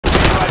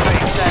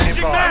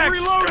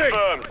Reloading!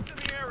 Confirmed.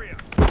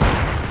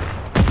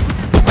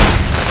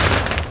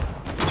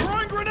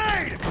 Throwing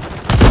grenade!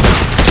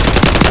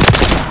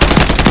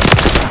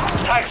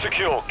 Tag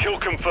secure. Kill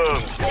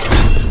confirmed.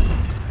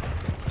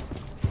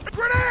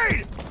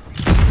 Grenade!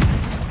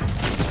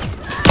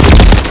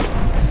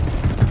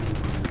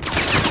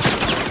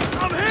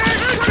 I'm hit!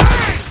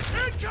 Grenade!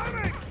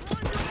 Incoming!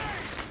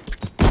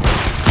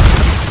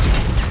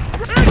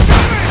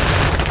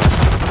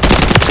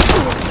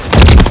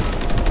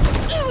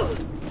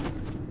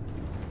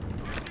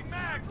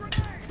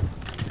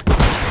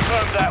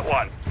 Confirm that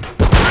one.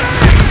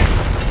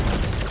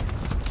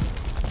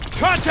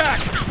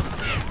 Contact!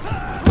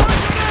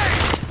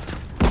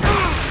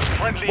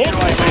 Friendly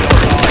UAV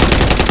online.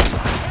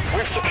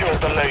 We've secured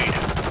the lead.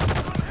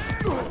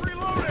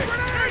 Reloading!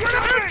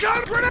 Grenade!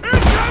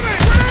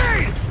 Incoming!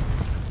 Grenade!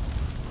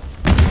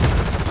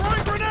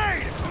 Throwing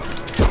grenade!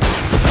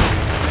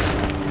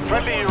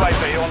 Friendly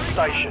UAV on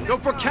station. Go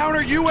for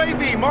counter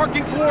UAV,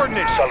 marking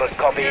coordinates. Solid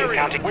copy,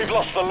 counting. We've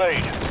lost the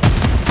lead.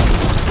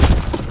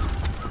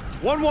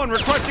 1-1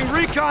 requesting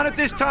recon at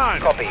this time.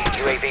 Copy,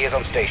 UAV is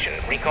on station.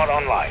 Recon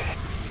online.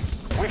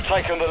 We've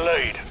taken the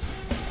lead.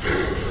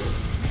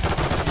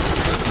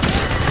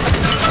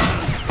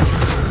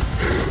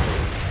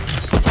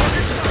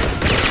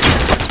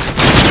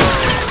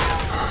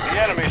 The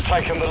enemy's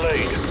taken the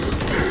lead.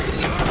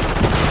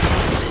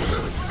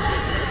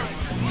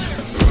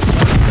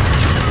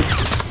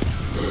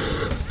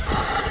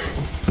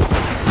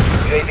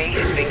 UAV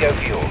is bingo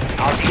fuel.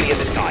 RTV at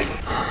this time.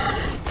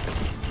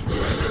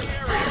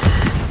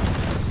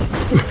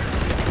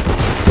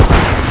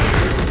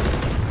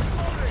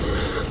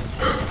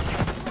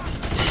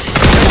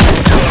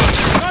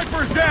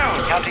 Sniper's down!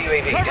 Counter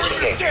UAV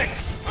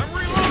disengaged. I'm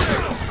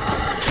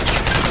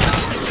reloading!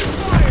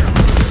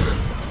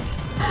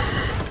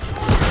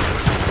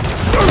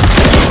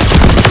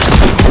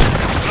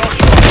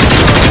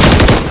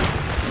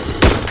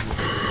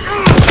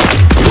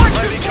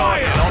 Friendly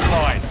Guardian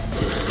online.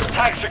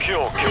 Tag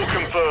secure. Kill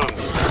confirmed.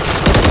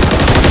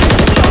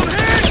 I'm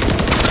hit!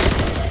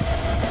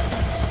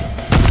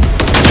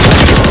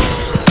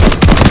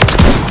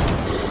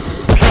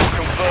 Kill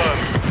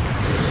confirmed.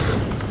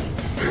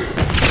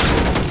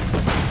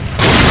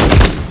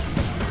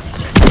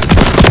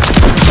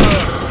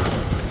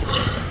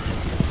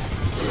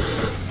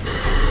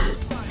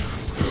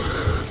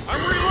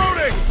 I'm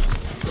reloading!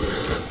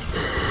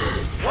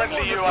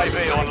 Friendly UAV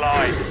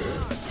online.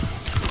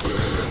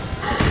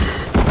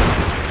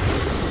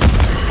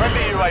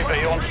 Friendly UAV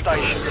on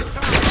station.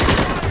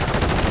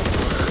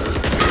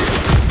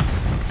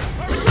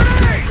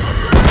 Grenade!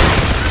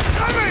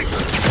 Coming!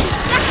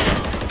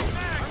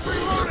 I'm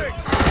reloading!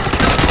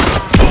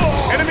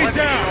 Enemy Friendly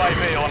down!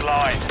 UAV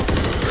online.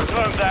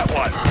 Confirm that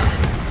one.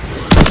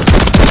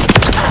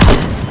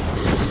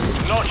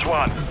 Notch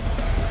one.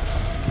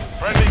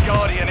 Friendly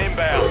Guardian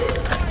inbound.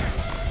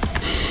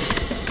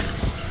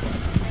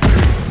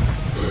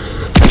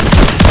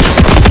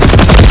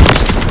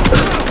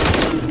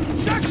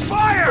 Check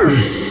fire!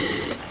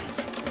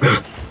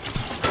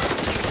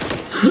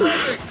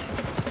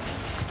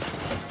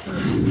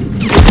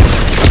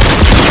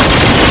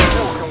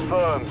 Kill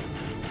confirmed.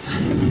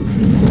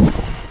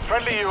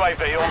 Friendly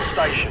UAV on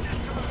station.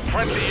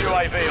 Friendly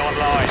UAV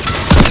online.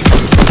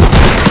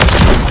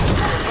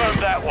 Confirm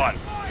that one.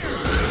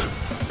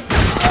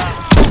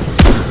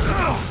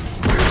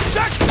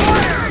 Check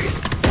fire!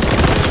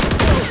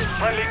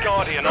 Friendly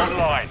Guardian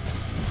online.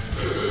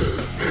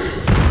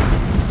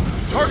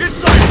 Target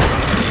sight!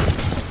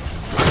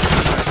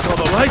 I saw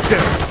the light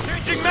there.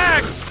 Changing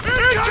mags!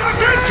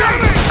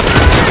 Incoming!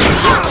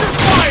 Check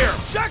fire!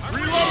 Check!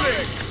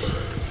 Reloading!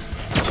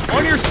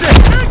 On your six!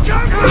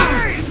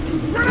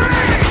 Incoming!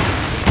 Grenade!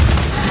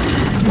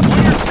 On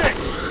your six!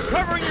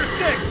 Covering your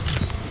six!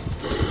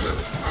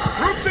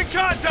 Troops in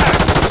contact!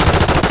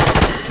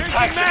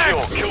 Tag Changing secure.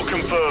 mags! Kill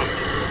confirmed.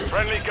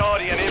 Friendly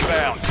Guardian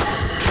inbound.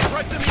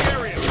 Threats in the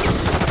area!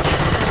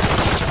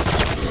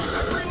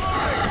 I'm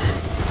reloading!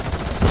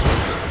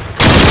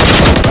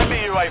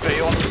 Friendly UAV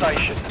on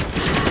station.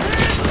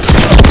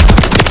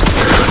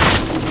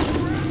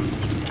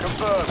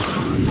 Confirmed.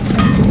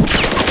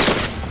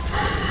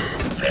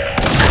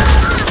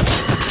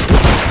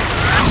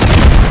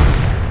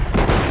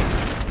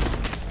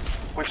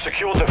 We've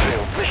secured the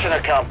field. Mission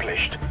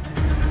accomplished.